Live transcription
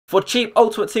For cheap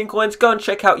Ultimate Team coins, go and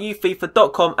check out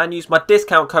ufifa.com and use my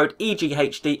discount code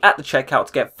EGHD at the checkout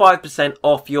to get 5%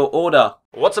 off your order.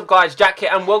 What's up guys, Jack here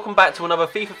and welcome back to another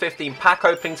FIFA 15 pack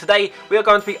opening. Today we are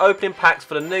going to be opening packs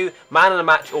for the new Man of the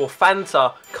Match or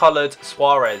Fanta coloured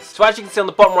Suarez. So as you can see on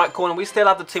the bottom right corner, we still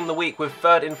have the Team of the Week with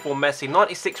 3rd in form Messi,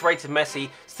 96 rated Messi,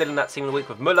 still in that Team of the Week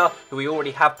with Muller, who we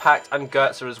already have packed, and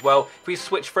Gotze as well. If we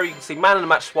switch through, you can see Man of the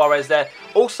Match Suarez there.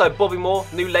 Also Bobby Moore,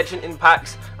 new legend in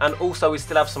packs, and also we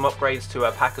still have some upgrades to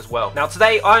a pack as well. Now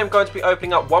today I am going to be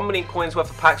opening up 1 million coins worth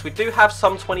of packs. We do have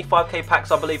some 25k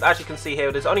packs I believe. As you can see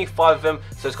here, there's only 5 of them.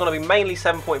 So it's going to be mainly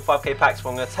 7.5k packs, but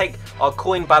I'm going to take our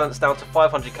coin balance down to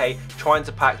 500k trying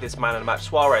to pack this Man of the Match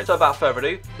Suarez. So without further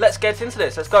ado, let's get into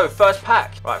this. Let's go. First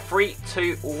pack. Right, 3,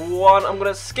 2, 1. I'm going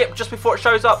to skip just before it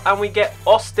shows up and we get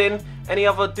Austin. Any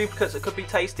other duplicates that could be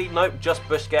tasty? Nope, just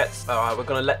Vazquez. Alright, we're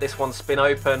going to let this one spin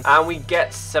open. And we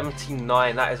get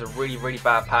 79. That is a really, really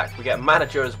bad pack. We get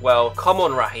manager as well. Come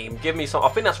on, Raheem. Give me some. I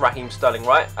think that's Raheem Sterling,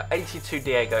 right? 82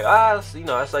 Diego. That's, you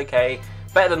know, that's okay.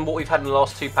 Better than what we've had in the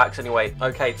last 2 packs anyway.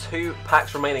 Okay, 2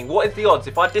 packs remaining. What is the odds?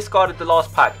 If I discarded the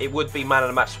last pack, it would be Man of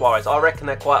the Match Suarez. I reckon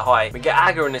they're quite high. We get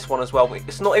Gago in this one as well.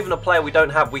 It's not even a player we don't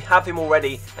have. We have him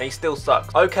already, and he still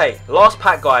sucks. Okay, last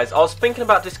pack, guys. I was thinking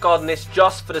about discarding this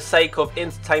just for the sake of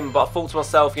entertainment, but I thought to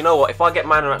myself, you know what? If I get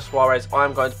Man of the Match Suarez,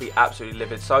 I'm going to be absolutely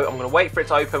livid. So I'm going to wait for it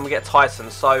to open. We get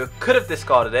Tyson. So could have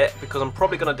discarded it because I'm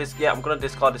probably going to I'm going to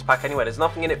discard this pack anyway. There's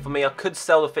nothing in it for me. I could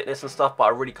sell the fitness and stuff, but I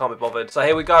really can't be bothered. So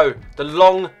here we go. The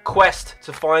long quest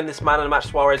to find this Man of the Match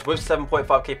Suarez with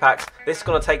 7.5k packs. This is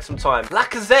going to take some time.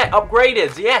 Lacazette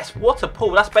upgraded. Yes, what a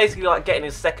pull. That's basically like getting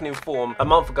his 2nd in form a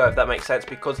month ago, if that makes sense,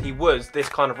 because he was this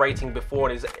kind of rating before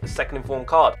in his 2nd in form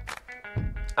card.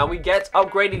 And we get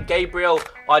upgraded Gabriel.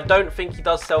 I don't think he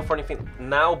does sell for anything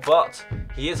now, but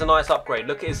he is a nice upgrade.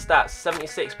 Look at his stats: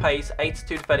 76 pace,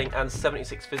 82 defending, and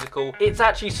 76 physical. It's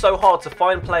actually so hard to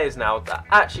find players now that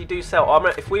actually do sell. I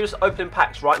remember if we were just opening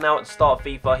packs right now at the start of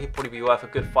FIFA, he'd probably be worth a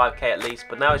good 5k at least,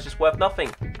 but now it's just worth nothing.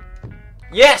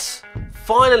 Yes!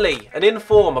 Finally, an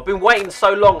inform. I've been waiting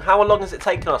so long. How long has it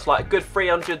taken us? Like a good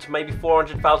 300 to maybe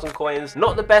 400,000 coins.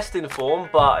 Not the best inform,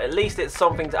 but at least it's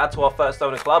something to add to our first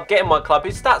owner club. Get in my club.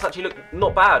 His stats actually look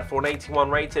not bad for an 81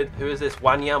 rated. Who is this?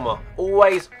 Wanyama.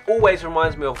 Always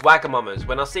reminds me of Wagamamas.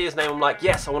 When I see his name, I'm like,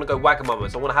 yes, I want to go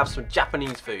Wagamamas. I want to have some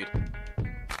Japanese food.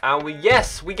 And we get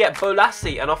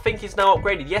Bolassi, and I think he's now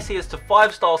upgraded. Yes, he is to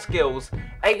 5-star skills,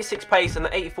 86 pace, and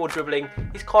 84 dribbling.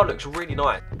 His card looks really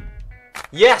nice.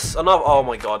 Yes, another, oh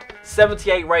my god,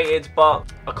 78 rated, but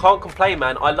I can't complain,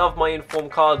 man. I love my inform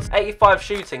cards. 85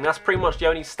 shooting, that's pretty much the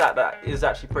only stat that is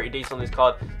actually pretty decent on this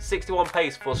card. 61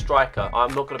 pace for a striker.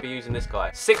 I'm not going to be using this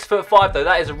guy. 6'5" though,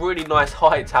 that is a really nice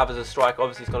height to have as a striker.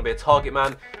 Obviously he's going to be a target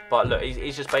man, but look,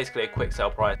 he's just basically a quick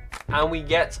sell price. And we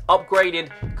get upgraded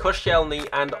Koscielny,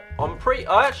 and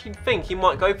I actually think he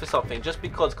might go for something just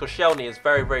because Koscielny is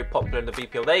very, very popular in the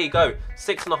BPL. There you go,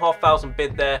 6,500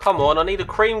 bid there. Come on, I need a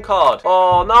cream card.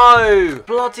 Oh no!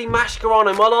 Bloody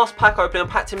Mascherano. My last pack opening, I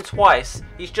packed him twice.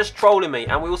 He's just trolling me.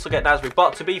 And we also get Khazri.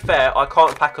 But to be fair, I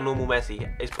can't pack a normal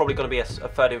Messi. It's probably going to be a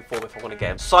 3rd in form if I want to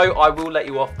get him. So I will let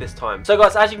you off this time. So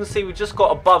guys, as you can see, we've just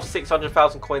got above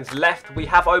 600,000 coins left. We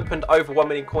have opened over 1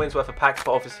 million coins worth of packs,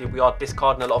 but obviously we are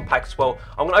discarding a lot of packs as well.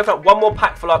 I'm going to open up 1 more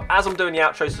pack for luck as I'm doing the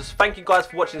outro. So thank you guys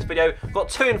for watching this video. Got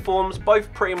 2 informs,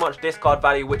 both pretty much discard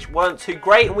value, which weren't too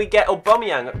great. And we get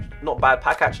Aubameyang. Not a bad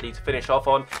pack actually to finish off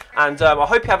on. And I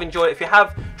hope you have enjoyed it. If you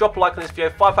have, drop a like on this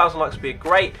video. 5,000 likes would be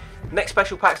great. Next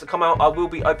special packs that come out, I will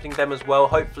be opening them as well.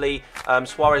 Hopefully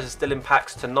Suarez is still in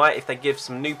packs tonight if they give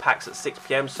some new packs at 6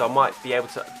 PM, so I might be able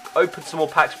to open some more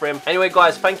packs for him. Anyway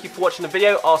guys, thank you for watching the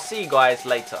video. I'll see you guys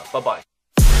later. Bye bye.